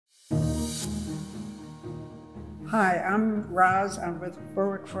Hi, I'm Roz. I'm with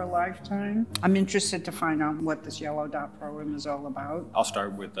Berwick for a Lifetime. I'm interested to find out what this Yellow Dot program is all about. I'll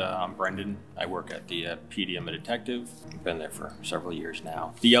start with, I'm Brendan. I work at the PD. I'm a detective. I've been there for several years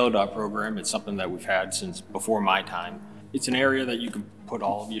now. The Yellow Dot program, it's something that we've had since before my time. It's an area that you can put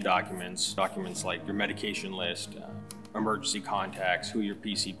all of your documents like your medication list, emergency contacts, who your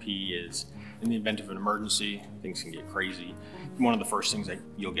PCP is. In the event of an emergency, things can get crazy. One of the first things that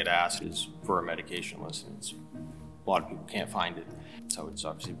you'll get asked is for a medication list. And a lot of people can't find it. So it's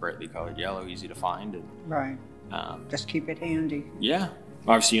obviously brightly colored yellow, easy to find. And, right. Just keep it handy. Yeah.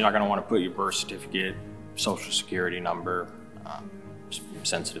 Obviously, you're not going to want to put your birth certificate, social security number,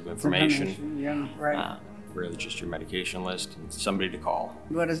 sensitive information. Yeah, right. Really just your medication list and somebody to call.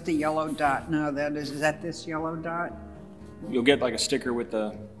 What is the Yellow Dot now? Is that this Yellow Dot? You'll get like a sticker with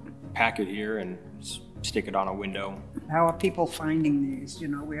the packet here and stick it on a window. How are people finding these? You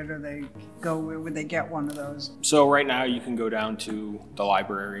know, where do they go? Where would they get one of those? So right now you can go down to the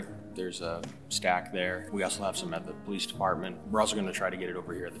library. There's a stack there. We also have some at the police department. We're also going to try to get it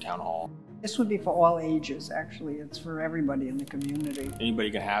over here at the town hall. This would be for all ages, actually. It's for everybody in the community.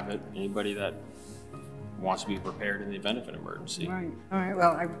 Anybody can have it. Anybody that wants to be prepared in the event of an emergency. Right. All right.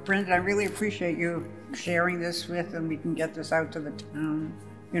 Well, Brendan, I really appreciate you sharing this with, and we can get this out to the town.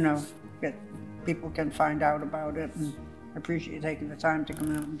 You know, that people can find out about it. And I appreciate you taking the time to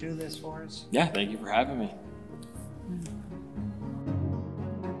come out and do this for us. Yeah, thank you for having me.